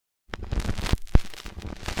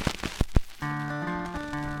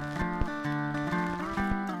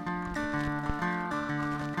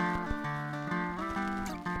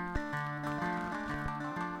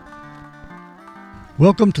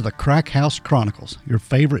Welcome to the Crack House Chronicles, your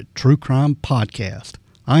favorite true crime podcast.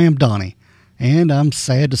 I am Donnie, and I'm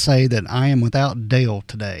sad to say that I am without Dale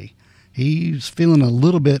today. He's feeling a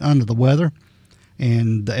little bit under the weather,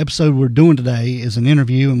 and the episode we're doing today is an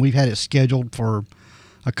interview, and we've had it scheduled for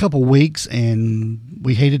a couple weeks, and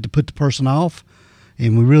we hated to put the person off,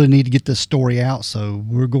 and we really need to get this story out, so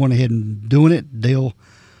we're going ahead and doing it. Dale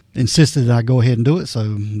insisted that I go ahead and do it,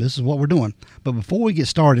 so this is what we're doing. But before we get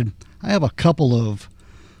started, I have a couple of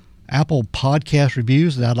Apple podcast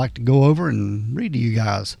reviews that I'd like to go over and read to you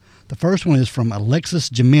guys. The first one is from Alexis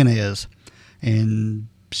Jimenez, and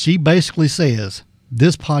she basically says,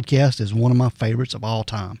 "This podcast is one of my favorites of all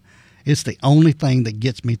time. It's the only thing that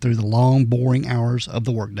gets me through the long, boring hours of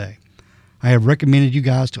the workday. I have recommended you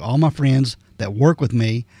guys to all my friends that work with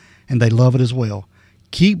me, and they love it as well.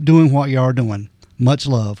 Keep doing what you are doing. Much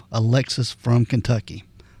love, Alexis from Kentucky."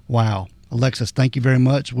 Wow. Alexis, thank you very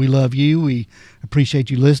much. We love you. We appreciate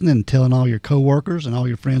you listening and telling all your coworkers and all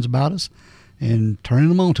your friends about us and turning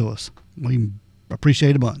them on to us. We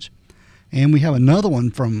appreciate it a bunch. And we have another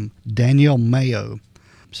one from Danielle Mayo.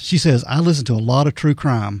 She says, "I listen to a lot of true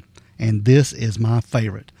crime, and this is my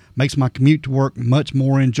favorite. Makes my commute to work much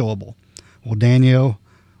more enjoyable." Well, Danielle,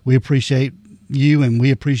 we appreciate you, and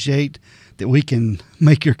we appreciate that we can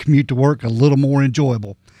make your commute to work a little more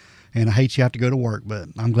enjoyable. And I hate you have to go to work, but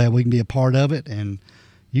I'm glad we can be a part of it, and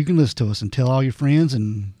you can listen to us and tell all your friends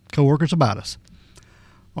and coworkers about us.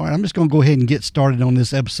 All right, I'm just going to go ahead and get started on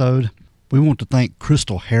this episode. We want to thank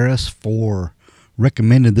Crystal Harris for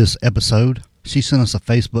recommending this episode. She sent us a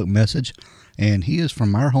Facebook message, and he is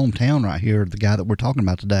from our hometown right here, the guy that we're talking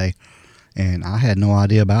about today, and I had no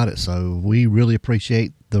idea about it, so we really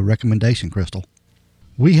appreciate the recommendation, Crystal.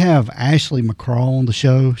 We have Ashley McCraw on the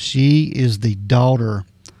show. She is the daughter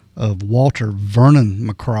of Walter Vernon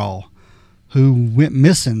McCraw, who went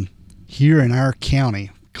missing here in our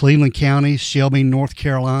county, Cleveland County, Shelby, North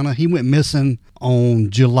Carolina. He went missing on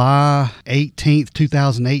July 18th,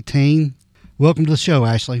 2018. Welcome to the show,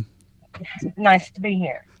 Ashley. Nice to be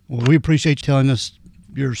here. Well, we appreciate you telling us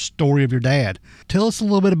your story of your dad. Tell us a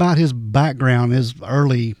little bit about his background, his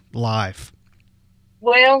early life.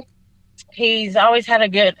 Well, he's always had a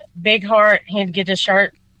good big heart. He'd get his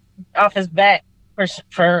shirt off his back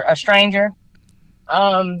for a stranger.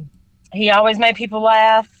 He always made people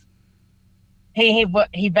laugh. He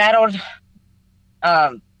battled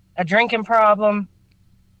a drinking problem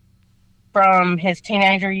from his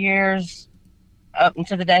teenager years up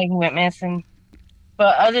until the day he went missing.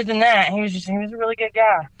 But other than that, he was a really good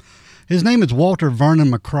guy. His name is Walter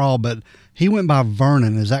Vernon McCraw, but he went by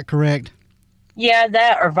Vernon. Is that correct? Yeah,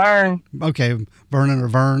 that or Vern. Okay, Vernon or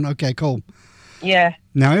Vern. Okay, cool. Yeah.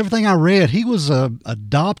 Now, everything I read, he was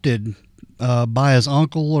adopted by his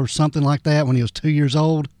uncle or something like that when he was 2 years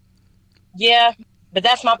old. Yeah, but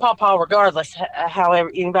that's my pawpaw regardless,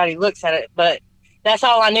 however anybody looks at it. But that's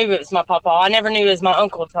all I knew, it was my pawpaw. I never knew it was my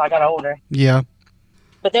uncle until I got older. Yeah.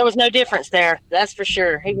 But there was no difference there, that's for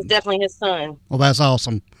sure. He was definitely his son. Well, that's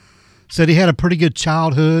awesome. Said he had a pretty good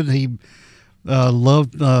childhood. He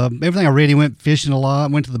loved everything I read. He went fishing a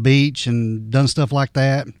lot, went to the beach and done stuff like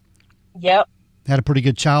that. Yep. Had a pretty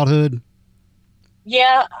good childhood.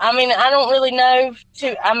 Yeah, I mean, I don't really know.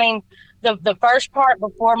 The first part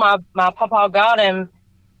before my papa got him,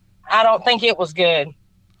 I don't think it was good.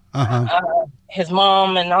 His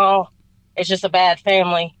mom and all, it's just a bad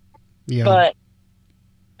family. Yeah. But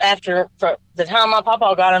for the time my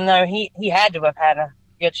papa got him, though, he had to have had a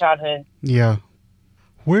good childhood. Yeah.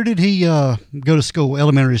 Where did he go to school,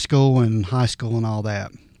 elementary school and high school and all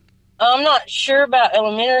that? I'm not sure about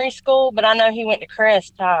elementary school, but I know he went to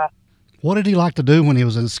Crest High. What did he like to do when he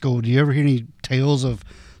was in school? Do you ever hear any tales of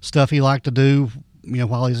stuff he liked to do,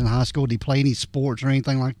 while he was in high school? Did he play any sports or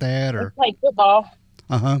anything like that? Or he played football.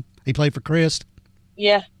 He played for Crest?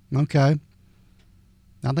 Yeah. Okay.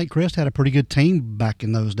 I think Crest had a pretty good team back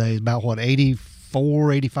in those days, about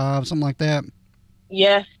 84, 85, something like that?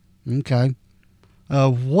 Yeah. Okay.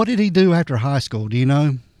 What did he do after high school? Do you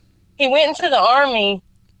know? He went into the Army.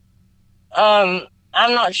 I'm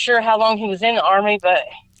not sure how long he was in the Army, but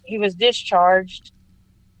he was discharged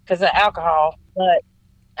because of alcohol. But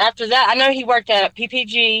after that, I know he worked at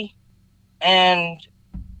PPG and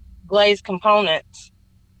Glazed Components.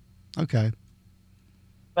 Okay.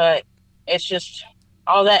 But it's just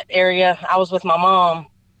all that area. I was with my mom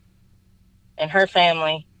and her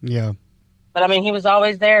family. Yeah. But I mean, he was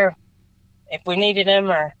always there. If we needed him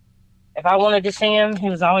or if I wanted to see him, he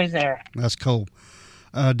was always there. That's cool.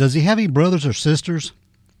 Does he have any brothers or sisters?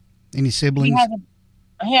 Any siblings?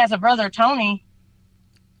 He has a brother, Tony.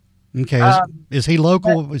 Okay. Is he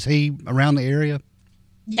local? Is he around the area?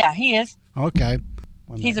 Yeah, he is. Okay.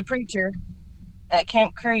 He's a preacher at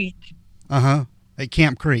Camp Creek. Uh-huh. At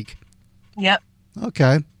Camp Creek. Yep.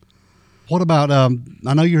 Okay. What about,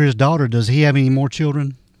 I know you're his daughter. Does he have any more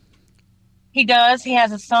children? He does. He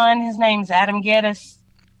has a son. His name's Adam Geddes.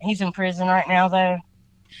 He's in prison right now, though.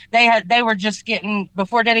 They were just getting,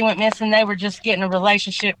 before Daddy went missing, they were just getting a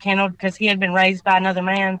relationship kindled because he had been raised by another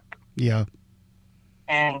man. Yeah.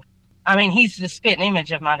 And, I mean, he's the spitting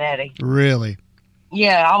image of my daddy. Really?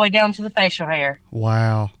 Yeah, all the way down to the facial hair.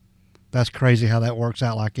 Wow. That's crazy how that works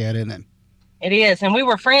out like that, isn't it? It is. And we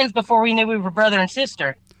were friends before we knew we were brother and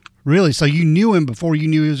sister. Really? So you knew him before you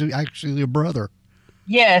knew he was actually your brother?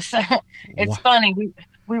 Yes. It's funny.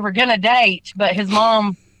 We were going to date, but his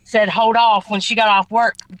mom said, hold off. When she got off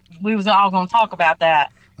work, we was all going to talk about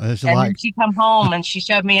that. And then she come home and she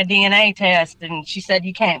showed me a DNA test and she said,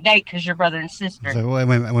 you can't date because you're brother and sister. So wait a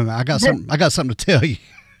minute. I got something to tell you.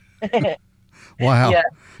 Wow. Yeah.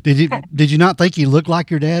 Did you not think he looked like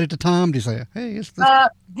your dad at the time? Did you say, hey, it's this?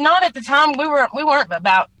 Not at the time. We weren't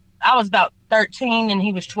I was about 13 and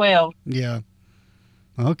he was 12. Yeah.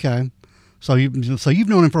 Okay. So you've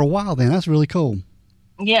known him for a while then. That's really cool.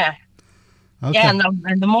 Yeah. Okay. Yeah,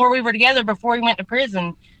 and the more we were together before he went to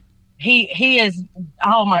prison, he is,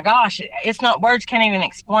 oh my gosh, it's not, words can't even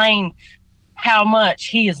explain how much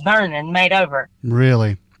he is Vernon made over.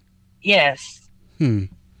 Really? Yes. Well,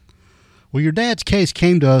 your dad's case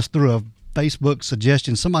came to us through a Facebook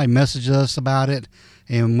suggestion. Somebody messaged us about it,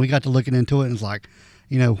 and we got to looking into it, and it's like,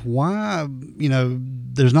 why,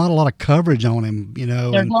 there's not a lot of coverage on him,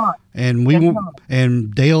 There's not. And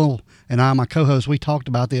and Dale and I, my co-host, we talked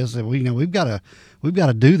about this, that we've got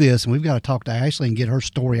to do this, and we've got to talk to Ashley and get her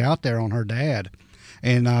story out there on her dad.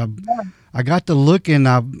 And I got to look, and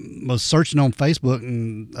I was searching on Facebook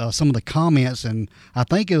and some of the comments, and I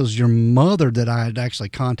think it was your mother that I had actually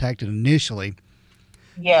contacted initially.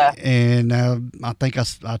 Yeah. And I think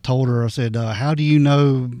I told her, I said, how do you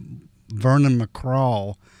know Vernon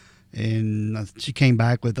McCraw? And she came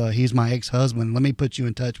back with, he's my ex-husband. Let me put you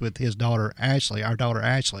in touch with his daughter, Ashley, our daughter,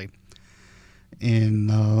 Ashley.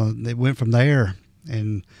 And it went from there.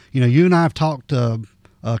 And, you and I have talked a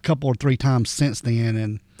couple or three times since then,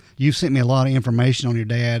 and you've sent me a lot of information on your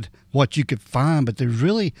dad, what you could find, but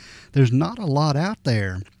there's not a lot out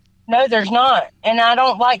there. No, there's not. And I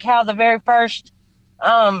don't like how the very first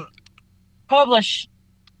publishing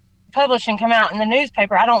come out in the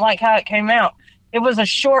newspaper. I don't like how it came out. It was a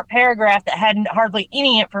short paragraph that had hardly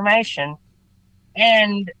any information.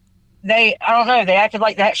 And I don't know, they acted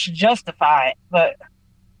like that should justify it. But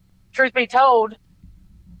truth be told,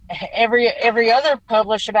 every other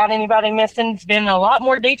publish about anybody missing has been a lot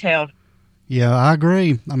more detailed. Yeah, I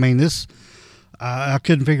agree. I mean, I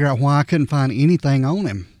couldn't figure out why I couldn't find anything on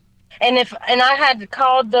him. And I had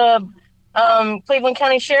called the Cleveland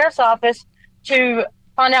County Sheriff's Office to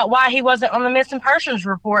find out why he wasn't on the missing persons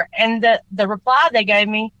report, and the reply they gave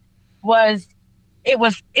me was it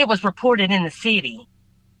was reported in the city.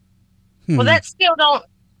 Well, that still don't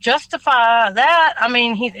justify that. I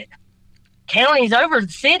mean, county's over the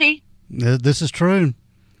city. This is true.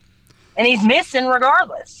 And he's missing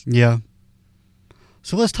regardless. Yeah.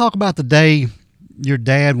 So let's talk about the day your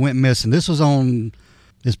dad went missing. This was on,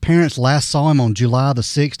 his parents last saw him on July the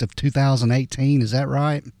 6th of 2018. Is that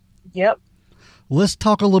right? Yep. Let's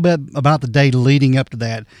talk a little bit about the day leading up to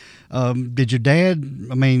that. Did your dad,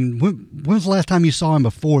 when was the last time you saw him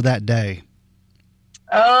before that day?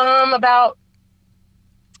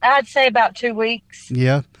 I'd say about 2 weeks.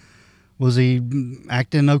 Yeah. Was he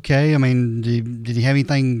acting okay? I mean, did he have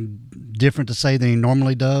anything different to say than he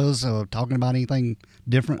normally does, or talking about anything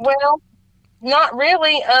different? Well, not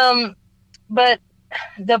really. But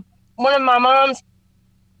one of my mom's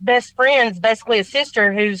best friends, basically a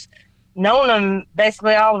sister who's known him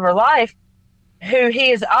basically all of her life, who he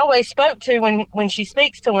has always spoke to when she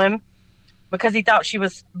speaks to him, because he thought she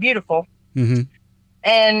was beautiful. Mm-hmm.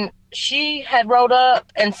 And she had rolled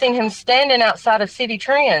up and seen him standing outside of City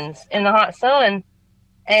Trends in the hot sun.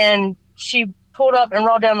 And she pulled up and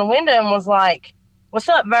rolled down the window and was like, "What's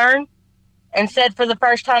up, Vern?" And said for the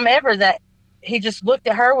first time ever that he just looked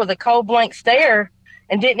at her with a cold blank stare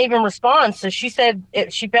and didn't even respond. So she said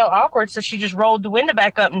she felt awkward, so she just rolled the window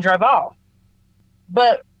back up and drove off.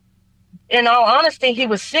 But in all honesty, he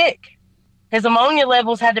was sick. His ammonia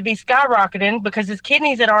levels had to be skyrocketing because his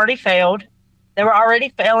kidneys had already failed. They were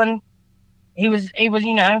already failing. He was,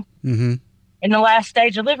 mm-hmm. in the last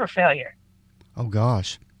stage of liver failure. Oh,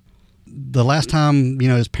 gosh. The last time,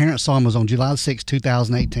 his parents saw him was on July 6,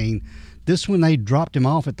 2018. This when they dropped him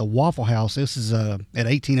off at the Waffle House. This is at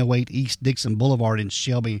 1808 East Dixon Boulevard in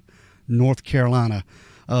Shelby, North Carolina.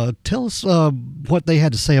 Tell us what they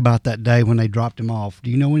had to say about that day when they dropped him off. Do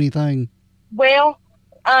you know anything? Well,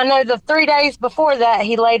 I know the 3 days before that,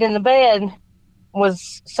 he laid in the bed,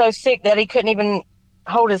 was so sick that he couldn't even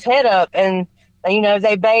hold his head up. And,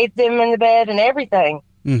 they bathed him in the bed and everything.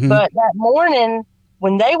 Mm-hmm. But that morning,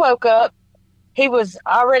 when they woke up, he was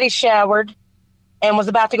already showered and was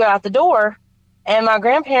about to go out the door. And my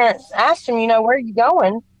grandparents asked him, where are you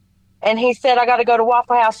going? And he said, I got to go to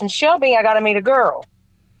Waffle House in Shelby. I got to meet a girl.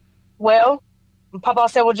 Well, Papa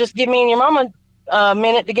said, well, just give me and your mama a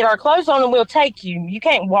minute to get our clothes on and we'll take you. You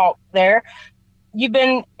can't walk there. You've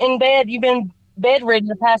been in bed. You've been bedridden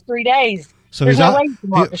the past 3 days. So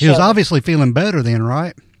he was obviously feeling better then,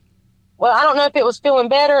 right? Well, I don't know if it was feeling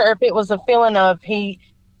better or if it was a feeling of he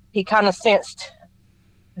kind of sensed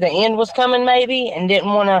the end was coming maybe and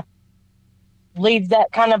didn't want to leave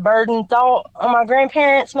that kind of burden thought on my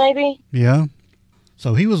grandparents maybe. Yeah.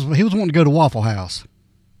 So he was wanting to go to Waffle House.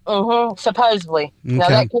 Supposedly. Okay. Now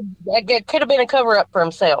that could have been a cover up for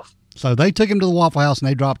himself. So they took him to the Waffle House and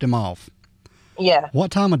they dropped him off. Yeah.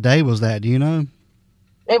 What time of day was that? Do you know?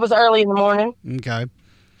 It was early in the morning. Okay.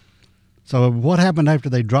 So what happened after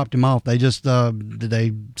they dropped him off? They just did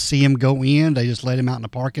they see him go in? They just let him out in the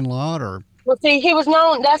parking lot, or? Well, see, he was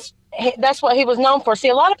known. That's what he was known for. See,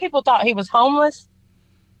 a lot of people thought he was homeless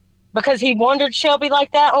because he wandered Shelby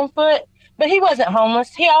like that on foot. But he wasn't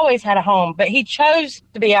homeless. He always had a home. But he chose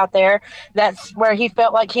to be out there. That's where he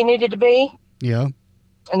felt like he needed to be. Yeah.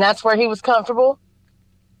 And that's where he was comfortable.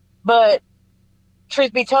 But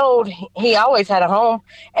truth be told, he always had a home.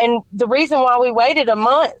 And the reason why we waited a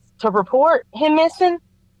month to report him missing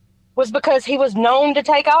was because he was known to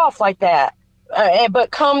take off like that.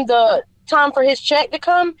 But come the time for his check to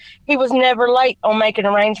come, he was never late on making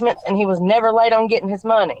arrangements, and he was never late on getting his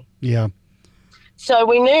money. Yeah. So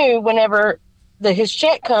we knew whenever his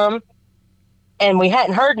check come and we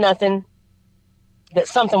hadn't heard nothing that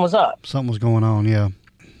something was up. Something was going on, yeah.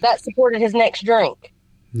 That supported his next drink.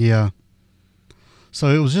 Yeah. So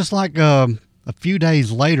it was just like a few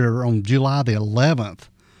days later on July the 11th,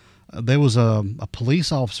 there was a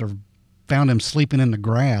police officer found him sleeping in the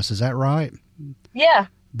grass. Is that right? Yeah.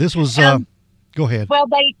 This was, go ahead. Well,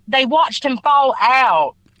 they watched him fall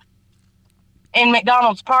out in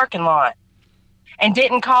McDonald's parking lot and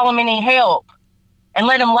didn't call him any help and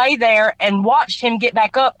let him lay there and watched him get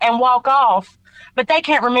back up and walk off. But they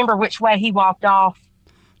can't remember which way he walked off.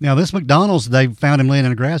 Now, this McDonald's, they found him laying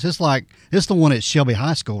in the grass. It's the one at Shelby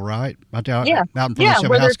High School, right? Out in front of Shelby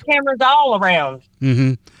where High there's School. cameras all around.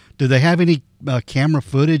 Mm-hmm. Did they have any camera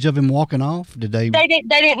footage of him walking off? Did they? They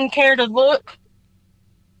didn't care to look.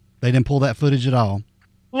 They didn't pull that footage at all?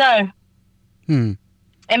 No. And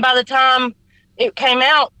by the time it came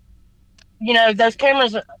out, those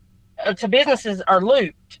cameras to businesses are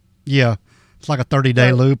looped. Yeah. It's like a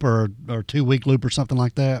 30-day loop or 2-week loop or something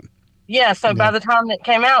like that. Yeah, so by the time it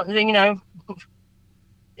came out, it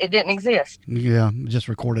didn't exist. Yeah, just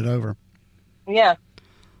recorded over. Yeah.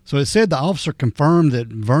 So it said the officer confirmed that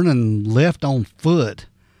Vernon left on foot,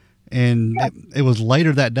 and it was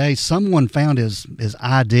later that day someone found his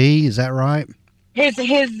ID. Is that right?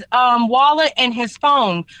 His wallet and his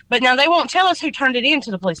phone. But now they won't tell us who turned it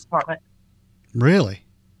into the police department. Really?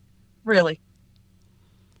 Really.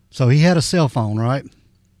 So he had a cell phone, right?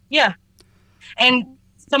 Yeah. And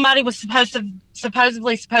somebody was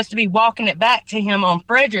supposedly supposed to be walking it back to him on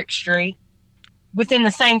Frederick Street within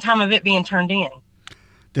the same time of it being turned in.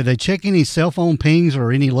 Did they check any cell phone pings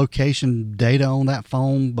or any location data on that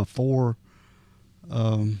phone before,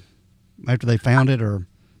 after they found it, or?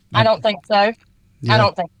 I don't think so. Yeah. I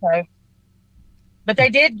don't think so. But they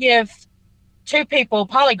did give 2 people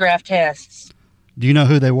polygraph tests. Do you know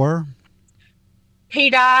who they were?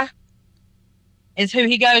 P-Dye is who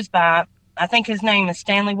he goes by. I think his name is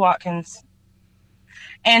Stanley Watkins.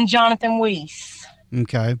 And Jonathan Weiss.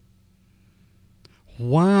 Okay.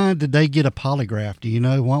 Why did they get a polygraph? Do you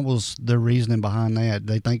know what was their reasoning behind that?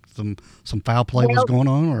 They think some foul play was going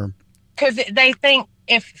on, or? Because they think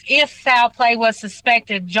if foul play was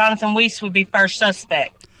suspected, Jonathan Weiss would be first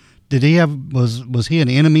suspect. Did he have was he an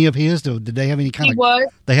enemy of his? Did they have any kind he of? Was.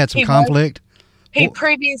 They had some conflict. He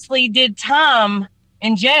previously did time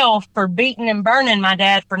in jail for beating and burning my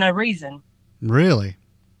dad for no reason. Really?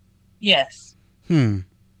 Yes. What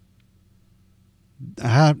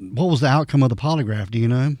was the outcome of the polygraph? Do you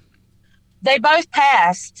know? They both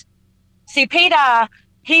passed. See, P-Dye,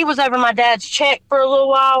 he was over my dad's check for a little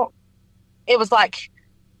while. It was like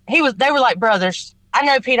they were like brothers. I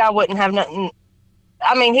know P-Dye wouldn't have nothing.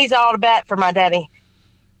 I mean, he's all to bat for my daddy.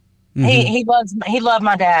 Mm-hmm. He loved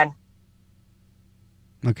my dad.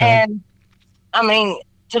 Okay. And I mean,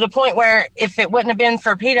 to the point where if it wouldn't have been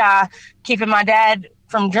for Peter keeping my dad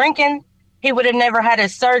from drinking, he would have never had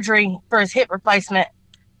his surgery for his hip replacement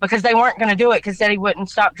because they weren't going to do it because Daddy wouldn't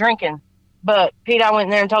stop drinking. But Peter went in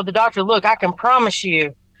there and told the doctor, look, I can promise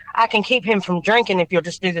you I can keep him from drinking if you'll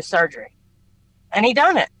just do the surgery. And he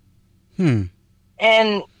done it.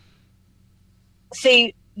 And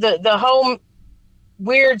see, the whole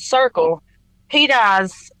weird circle,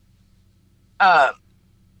 Peter's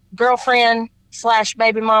girlfriend /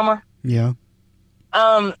 baby mama. Yeah.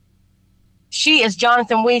 She is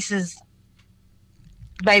Jonathan Weiss's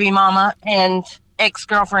baby mama and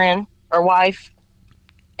ex-girlfriend or wife.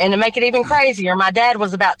 And to make it even crazier, my dad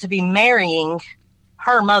was about to be marrying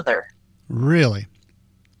her mother. Really?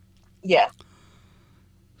 Yeah.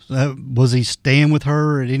 So was he staying with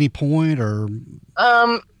her at any point, or?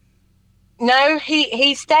 No,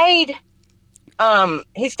 he stayed.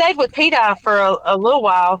 He stayed with Peter for a little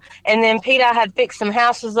while, and then Peter had fixed some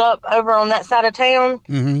houses up over on that side of town,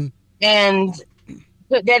 and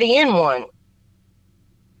put Daddy in one.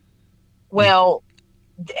 Well,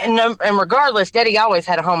 and regardless, Daddy always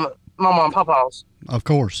had a home at Mama and Papa's. Of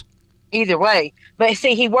course. Either way. But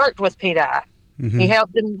see, he worked with Peter. He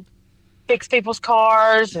helped him fix people's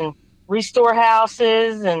cars and restore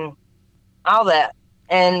houses and all that.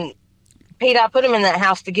 And Peter put him in that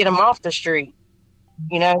house to get him off the street,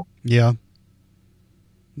 you know? Yeah.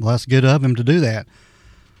 Well, that's good of him to do that.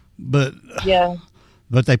 But yeah.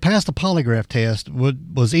 But they passed the polygraph test.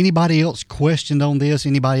 Was anybody else questioned on this?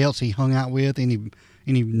 Anybody else he hung out with? Any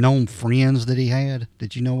known friends that he had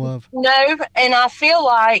that you know of? No, and I feel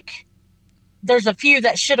like there's a few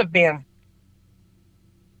that should have been.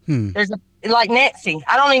 There's like Nancy.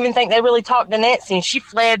 I don't even think they really talked to Nancy, and she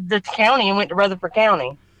fled the county and went to Rutherford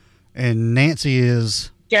County. And Nancy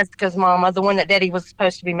is Jessica's mama, the one that Daddy was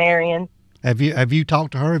supposed to be marrying. Have you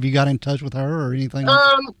talked to her? Have you got in touch with her or anything?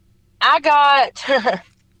 I got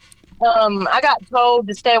I got told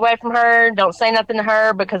to stay away from her, don't say nothing to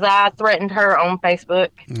her, because I threatened her on Facebook.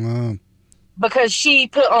 Because she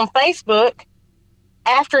put on Facebook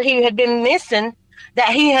after he had been missing that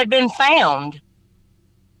he had been found,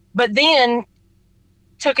 but then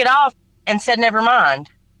took it off and said never mind,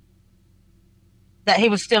 that he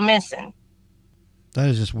was still missing. That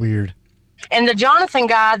is just weird. And the Jonathan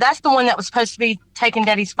guy, that's the one that was supposed to be taking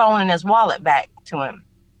Daddy's phone and his wallet back to him.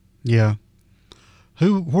 Yeah.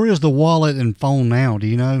 Where is the wallet and phone now? Do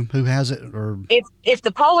you know who has it? Or if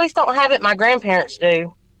the police don't have it, my grandparents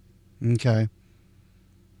do. Okay.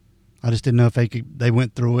 I just didn't know if they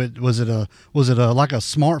went through it. Was it like a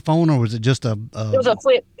smartphone, or was it just a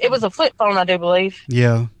It was a flip phone, I do believe.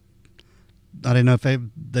 Yeah. I didn't know if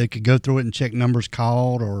they could go through it and check numbers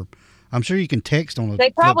called, or I'm sure you can text on it. They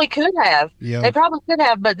probably could have. Yeah. They probably could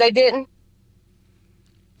have, but they didn't.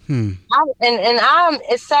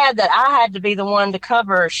 It's sad that I had to be the one to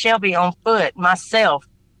cover Shelby on foot myself,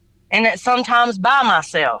 and that sometimes by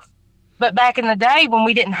myself. But back in the day when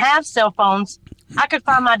we didn't have cell phones, I could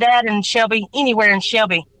find my dad in Shelby, anywhere in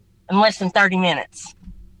Shelby, in less than 30 minutes.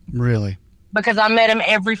 Really? Because I met him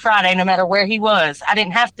every Friday, no matter where he was. I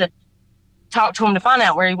didn't have to talk to him to find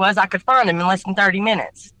out where he was. I could find him in less than 30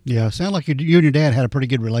 minutes. Yeah, sound like you and your dad had a pretty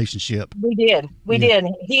good relationship. We did. We did.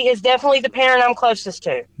 He is definitely the parent I'm closest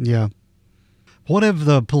to. Yeah. What have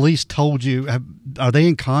the police told you? Are they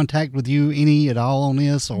in contact with you any at all on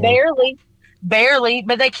this? Or? Barely,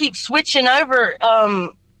 but they keep switching over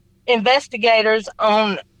investigators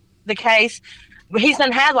on the case. He's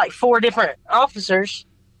done had like 4 different officers.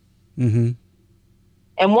 And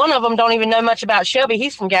one of them don't even know much about Shelby.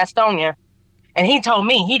 He's from Gastonia. And he told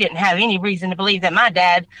me he didn't have any reason to believe that my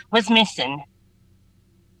dad was missing.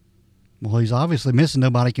 Well, he's obviously missing.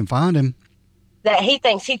 Nobody can find him. That he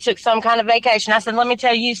thinks he took some kind of vacation. I said, let me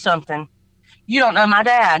tell you something. You don't know my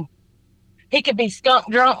dad. He could be skunk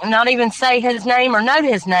drunk and not even say his name or know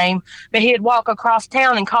his name, but he'd walk across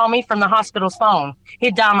town and call me from the hospital's phone.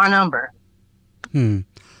 He'd dial my number.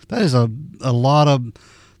 That is a lot of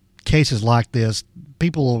cases like this.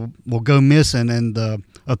 People will go missing, and the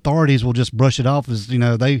authorities will just brush it off as,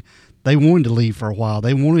 they wanted to leave for a while.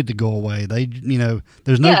 They wanted to go away.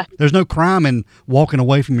 There's no crime in walking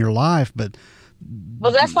away from your life, but.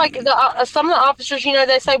 Well, that's like some of the officers,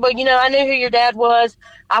 they say, well, I knew who your dad was.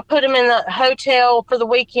 I put him in the hotel for the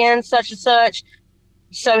weekend, such and such,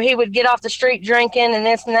 so he would get off the street drinking and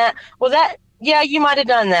this and that. Well, you might have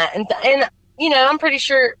done that. And I'm pretty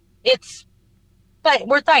sure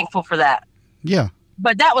we're thankful for that. Yeah.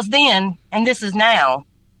 But that was then, and this is now.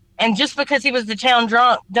 And just because he was the town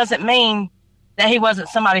drunk doesn't mean that he wasn't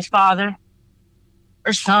somebody's father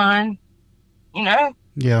or son,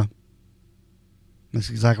 Yeah. That's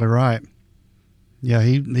exactly right. Yeah,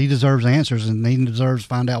 he deserves answers, and he deserves to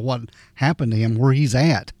find out what happened to him, where he's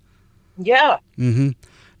at. Yeah. Mm-hmm.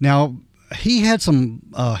 Now, he had some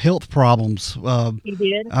health problems. He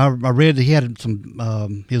did. I read that he had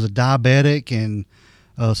some, he was a diabetic and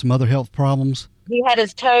some other health problems. He had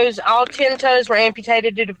his toes, all 10 toes were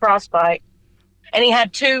amputated due to frostbite. And he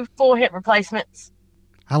had 2 full hip replacements.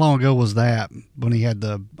 How long ago was that when he had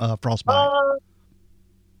the frostbite?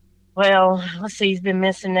 Well, let's see. He's been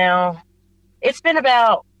missing now. It's been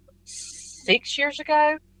about 6 years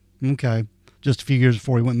ago. Okay. Just a few years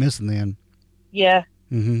before he went missing then. Yeah.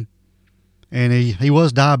 Mm-hmm. And he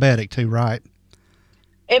was diabetic too, right?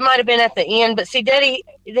 It might have been at the end, but see, Daddy,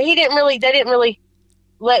 they didn't really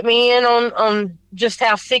let me in on just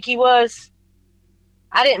how sick he was.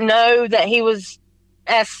 I didn't know that he was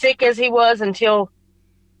as sick as he was until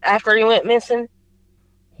after he went missing.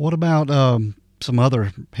 What about some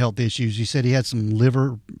other health issues? You said he had some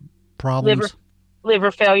liver problems.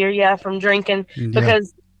 Liver failure, yeah, from drinking. Yeah.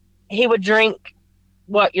 Because he would drink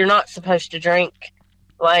what you're not supposed to drink,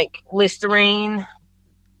 like Listerine,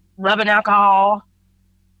 rubbing alcohol,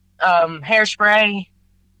 hairspray,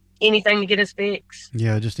 anything to get his fix.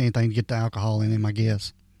 Yeah, just anything to get the alcohol in him, I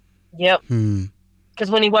guess. Yep. Because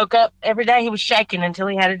when he woke up every day, he was shaking until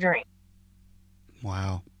he had a drink.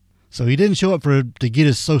 Wow. So he didn't show up to get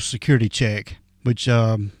his Social Security check, which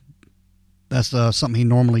that's something he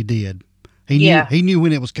normally did. He knew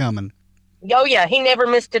when it was coming. Oh yeah, he never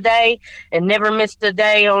missed a day, and never missed a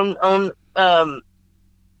day on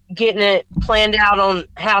getting it planned out on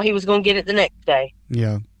how he was going to get it the next day.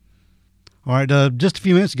 Yeah. All right. Just a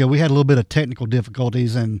few minutes ago, we had a little bit of technical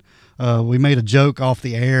difficulties, and we made a joke off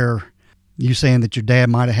the air. You saying that your dad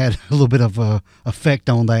might have had a little bit of effect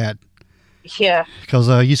on that. Yeah.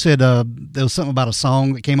 Because you said there was something about a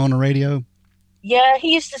song that came on the radio. Yeah,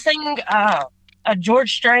 he used to sing a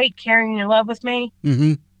George Strait, "Carrying Your Love with Me,"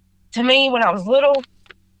 to me when I was little.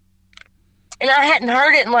 And I hadn't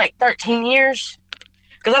heard it in like 13 years.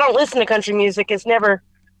 Because I don't listen to country music. It's never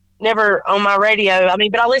on my radio. I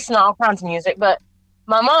mean, but I listen to all kinds of music. But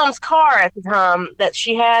my mom's car at the time that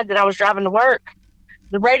she had that I was driving to work,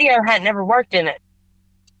 the radio had never worked in it.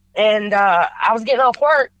 And I was getting off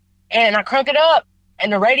work, and I cranked it up,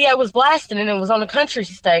 and the radio was blasting, and it was on a country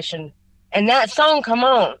station. And that song come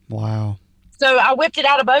on. Wow. So I whipped it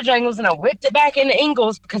out of Bojangles, and I whipped it back into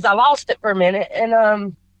Ingalls because I lost it for a minute.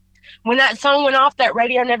 And when that song went off, that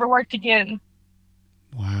radio never worked again.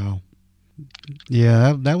 Wow.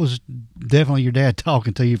 Yeah, that was definitely your dad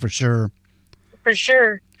talking to you for sure. For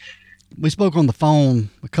sure. We spoke on the phone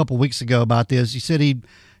a couple weeks ago about this. You said he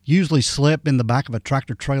usually slept in the back of a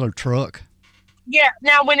tractor-trailer truck. Yeah.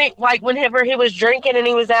 Now, whenever he was drinking and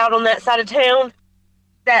he was out on that side of town,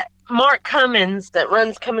 that Mark Cummins that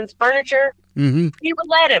runs Cummins Furniture, he would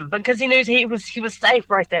let him because he knew he was safe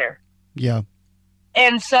right there. Yeah.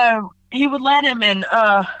 And so he would let him, and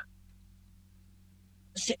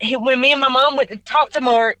when me and my mom went to talk to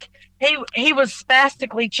Mark, he was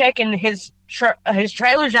spastically checking his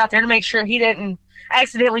trailers out there to make sure he didn't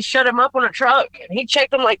accidentally shut him up on a truck. And he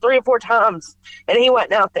checked them like 3 or 4 times, and he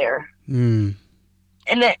wasn't out there. And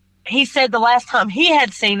that he said the last time he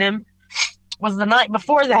had seen him was the night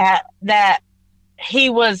before that he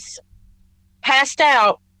was passed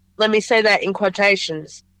out. Let me say that in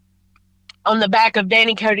quotations, on the back of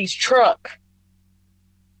Danny Cody's truck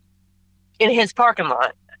in his parking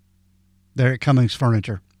lot. There at Cummins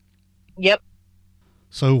Furniture. Yep.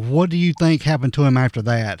 So what do you think happened to him after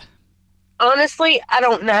that? Honestly, I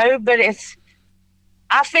don't know, but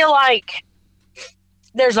I feel like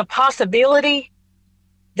there's a possibility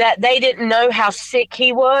that they didn't know how sick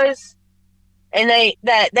he was, and they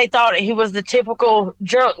thought he was the typical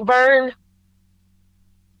drunk Vern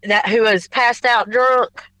who was passed out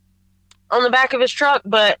drunk on the back of his truck.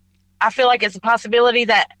 But I feel like it's a possibility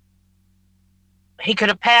that he could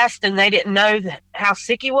have passed and they didn't know how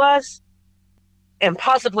sick he was, and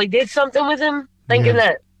possibly did something with him, thinking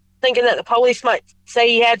that the police might say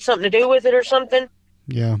he had something to do with it or something.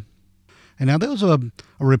 Yeah. And now there was a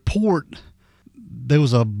report. There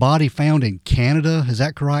was a body found in Canada. Is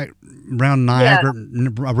that correct? Around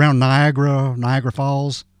Niagara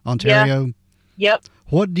Falls, Ontario. Yeah. Yep.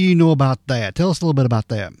 What do you know about that? Tell us a little bit about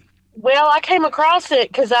that. Well, I came across it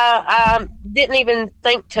because I didn't even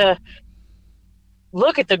think to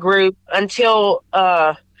look at the group until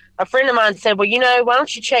a friend of mine said, well, why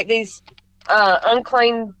don't you check these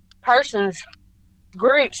unclaimed persons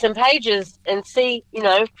groups and pages and see,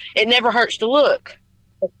 it never hurts to look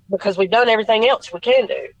because we've done everything else we can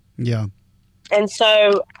do. Yeah. And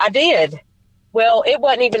so I did. Well, it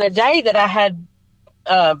wasn't even a day that I had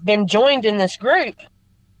been joined in this group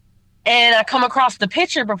And I come across the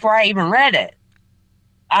picture before I even read it.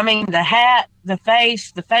 I mean, the hat, the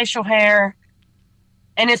face, the facial hair,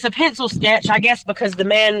 and it's a pencil sketch, I guess, because the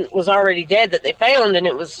man was already dead that they found, and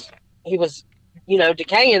he was,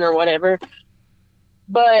 decaying or whatever.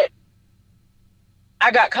 But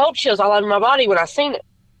I got cold chills all over my body when I seen it.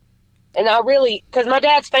 And I really, because my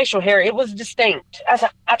dad's facial hair, it was distinct.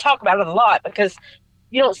 I talk about it a lot because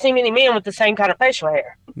you don't see many men with the same kind of facial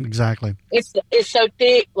hair. Exactly. It's so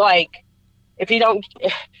thick. Like if he don't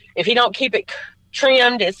keep it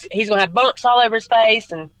trimmed, he's gonna have bumps all over his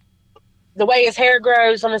face, and the way his hair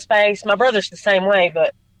grows on his face. My brother's the same way,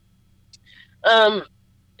 but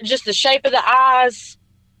just the shape of the eyes,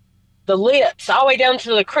 the lips, all the way down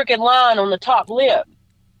to the crooked line on the top lip,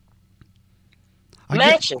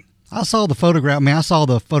 matching. I saw the photograph. I mean, I saw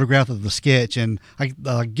the photograph of the sketch, and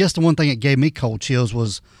I guess the one thing that gave me cold chills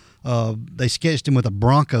was they sketched him with a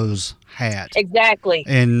Broncos hat. Exactly.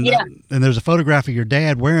 And there's a photograph of your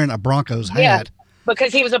dad wearing a Broncos hat. Yeah,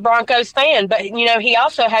 because he was a Broncos fan, but he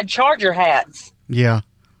also had Charger hats. Yeah.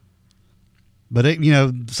 But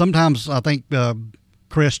sometimes I think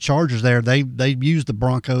Crest Chargers there they use the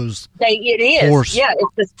Broncos. It is. Horse. Yeah,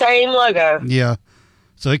 it's the same logo. Yeah.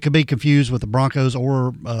 So it could be confused with the Broncos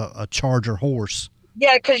or a Charger horse.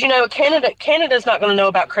 Yeah, because Canada's not going to know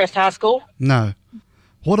about Crest High School. No.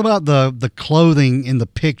 What about the clothing in the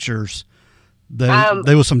pictures?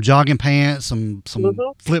 There was some jogging pants, some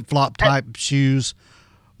flip flop type shoes.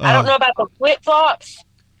 I don't know about the flip flops,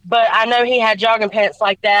 but I know he had jogging pants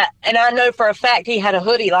like that, and I know for a fact he had a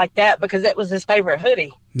hoodie like that because that was his favorite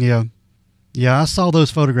hoodie. Yeah, I saw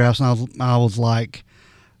those photographs and I was like,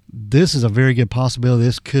 this is a very good possibility.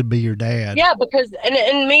 This could be your dad. Yeah, because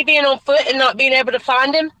and me being on foot and not being able to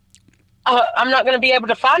find him, I'm not going to be able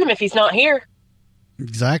to find him if he's not here.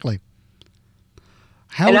 Exactly.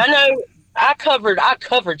 I know I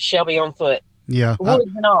covered Shelby on foot. Yeah.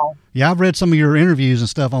 Woods and all. Yeah, I've read some of your interviews and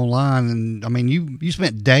stuff online, and I mean, you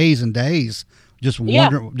spent days and days just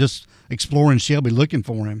wondering, just exploring Shelby, looking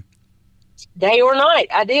for him. Day or night,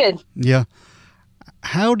 I did. Yeah.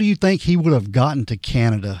 How do you think he would have gotten to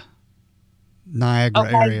Canada,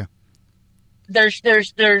 Niagara area? There's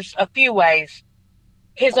a few ways.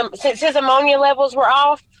 Since his ammonia levels were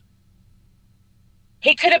off,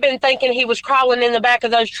 he could have been thinking he was crawling in the back of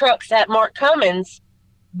those trucks at Mark Cummins,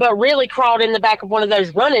 but really crawled in the back of one of those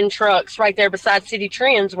running trucks right there beside City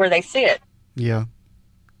Trends where they sit. Yeah.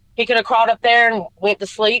 He could have crawled up there and went to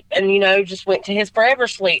sleep and, just went to his forever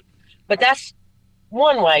sleep. But that's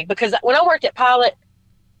one way, because when I worked at Pilot,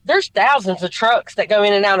 there's thousands of trucks that go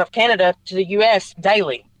in and out of Canada to the U.S.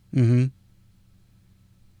 daily. Mm-hmm.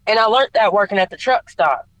 And I learned that working at the truck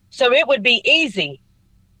stop. So it would be easy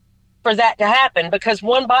for that to happen because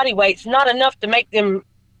one body weight's not enough to make them,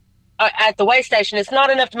 at the weigh station, it's not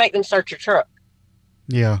enough to make them search your truck.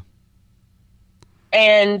 Yeah.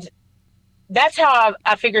 And that's how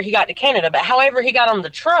I figure he got to Canada. But however he got on the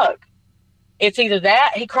truck, it's either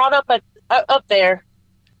that, he crawled up there,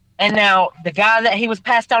 and now the guy that he was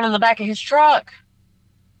passed out in the back of his truck,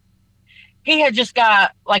 he had just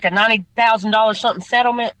got like a $90,000 something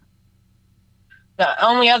settlement. The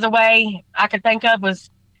only other way I could think of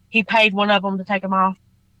was he paid one of them to take him off.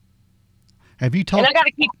 Have you talked? And I got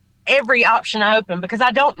to keep every option open because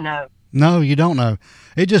I don't know. No, you don't know.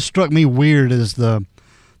 It just struck me weird as the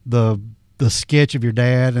sketch of your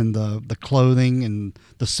dad and the clothing and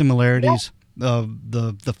the similarities of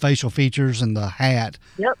the facial features and the hat.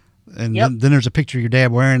 Yep. And then there's a picture of your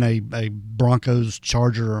dad wearing a Broncos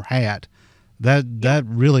Charger hat. That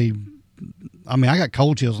really, I mean, I got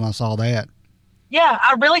cold chills when I saw that. Yeah,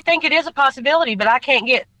 I really think it is a possibility, but I can't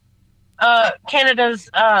get Canada's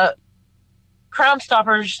Crime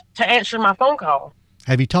Stoppers to answer my phone call.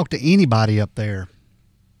 Have you talked to anybody up there?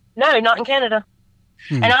 No, not in Canada.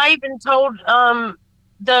 And I even told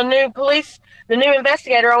the new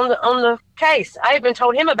investigator on the case. I even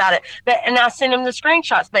told him about it, and I sent him the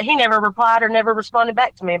screenshots, but he never replied or never responded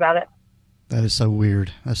back to me about it. That is so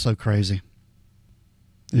weird. That's so crazy.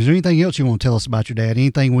 Is there anything else you want to tell us about your dad?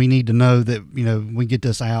 Anything we need to know that, we get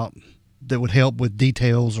this out that would help with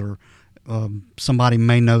details, or somebody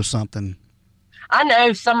may know something? I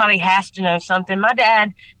know somebody has to know something. My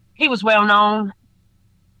dad, he was well known.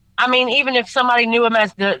 I mean, even if somebody knew him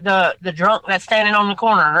as the drunk that's standing on the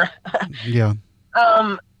corner. Yeah.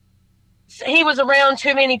 He was around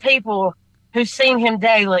too many people who've seen him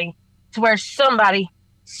daily to where somebody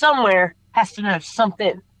somewhere has to know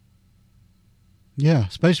something. Yeah,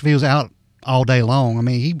 especially if he was out all day long. I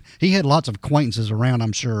mean, he had lots of acquaintances around,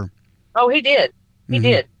 I'm sure. Oh, he did. He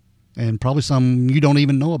did. And probably some you don't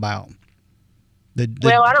even know about.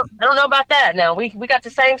 Well, I don't know about that. Now we got the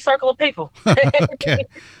same circle of people. Okay.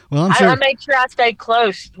 Well, I'm I sure. made sure I stayed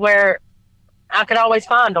close where I could always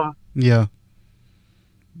find them. Yeah.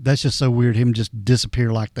 That's just so weird. Him just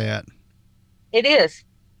disappear like that. It is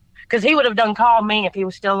because he would have done called me if he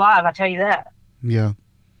was still alive. I tell you that. Yeah.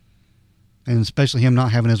 And especially him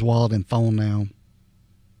not having his wallet and phone now.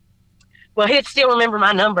 Well, he'd still remember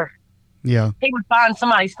my number. Yeah. He would find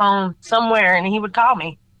somebody's phone somewhere and he would call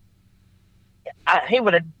me. He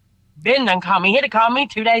would have been done call me. He'd have called me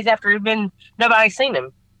 2 days after nobody seen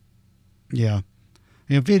him. Yeah.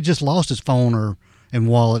 If he had just lost his phone and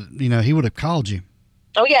wallet, he would have called you.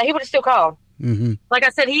 Oh yeah, he would have still called. Mm-hmm. Like I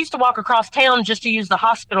said, he used to walk across town just to use the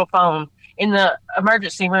hospital phone in the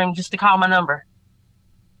emergency room just to call my number.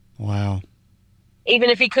 Wow. Even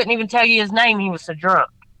if he couldn't even tell you his name, he was so drunk.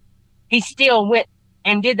 He still went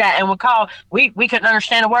and did that and would call. We couldn't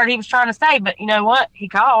understand a word he was trying to say, but you know what? He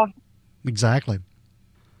called. Exactly.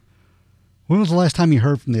 When was the last time you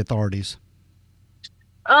heard from the authorities?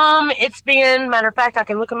 It's been, matter of fact, I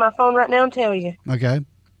can look at my phone right now and tell you. Okay.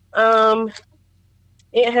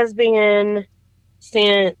 It has been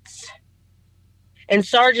since, and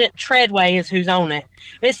Sergeant Treadway is who's on it.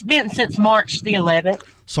 It's been since March the 11th.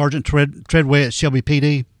 Sergeant Treadway at Shelby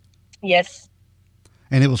PD? Yes.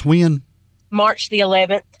 And it was when? March the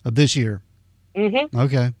 11th. Of this year? Mm-hmm.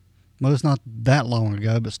 Okay. Well, it's not that long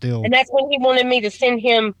ago, but still. And that's when he wanted me to send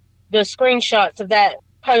him the screenshots of that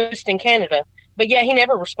post in Canada. But yeah, he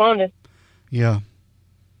never responded. Yeah.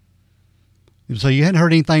 So you hadn't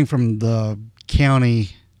heard anything from the county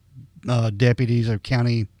deputies or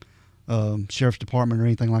county sheriff's department or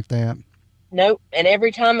anything like that? Nope. And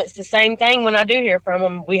every time it's the same thing when I do hear from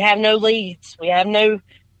them. We have no leads. We have no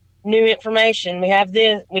new information. We have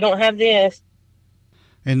this. We don't have this.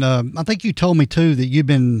 And I think you told me, too, that you've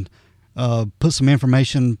been put some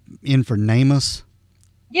information in for NamUs.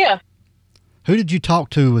 Yeah. Who did you talk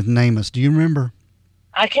to with NamUs? Do you remember?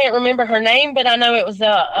 I can't remember her name, but I know it was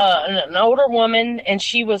an older woman, and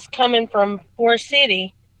she was coming from Forest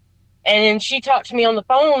City. And then she talked to me on the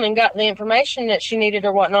phone and got the information that she needed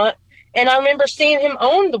or whatnot. And I remember seeing him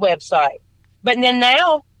on the website. But then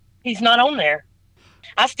now, he's not on there.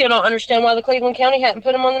 I still don't understand why the Cleveland County hadn't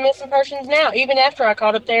put him on the missing persons now, even after I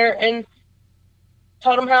called up there and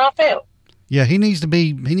told him how I felt. Yeah, he needs to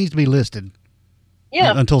be listed.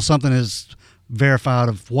 Yeah. Until something is verified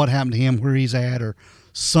of what happened to him, where he's at, or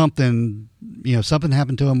something, something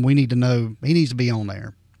happened to him. We need to know. He needs to be on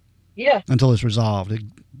there. Yeah. Until it's resolved,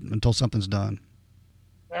 until something's done.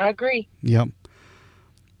 I agree. Yep.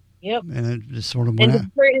 Yep. And it just sort of went out.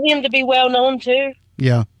 And for him to be well known too.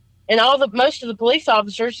 Yeah. And most of the police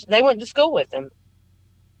officers, they went to school with him.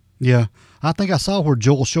 Yeah. I think I saw where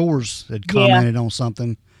Joel Shores had commented on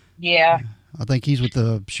something. Yeah. I think he's with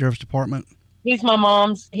the sheriff's department. He's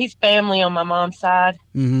family on my mom's side.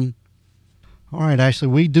 Mm-hmm. All right, Ashley,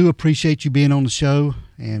 we do appreciate you being on the show,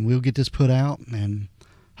 and we'll get this put out and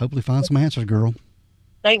hopefully find some answers, girl.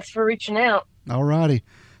 Thanks for reaching out. All righty.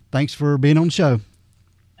 Thanks for being on the show.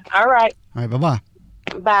 All right. All right, bye-bye.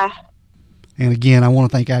 Bye. And again, I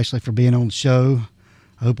want to thank Ashley for being on the show.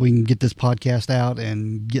 I hope we can get this podcast out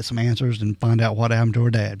and get some answers and find out what happened to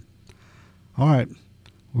her dad. All right,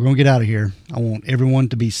 we're going to get out of here. I want everyone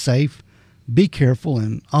to be safe, be careful,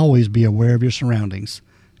 and always be aware of your surroundings.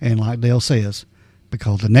 And like Dale says,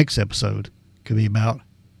 because the next episode could be about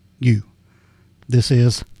you. This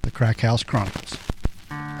is the Crack House Chronicles.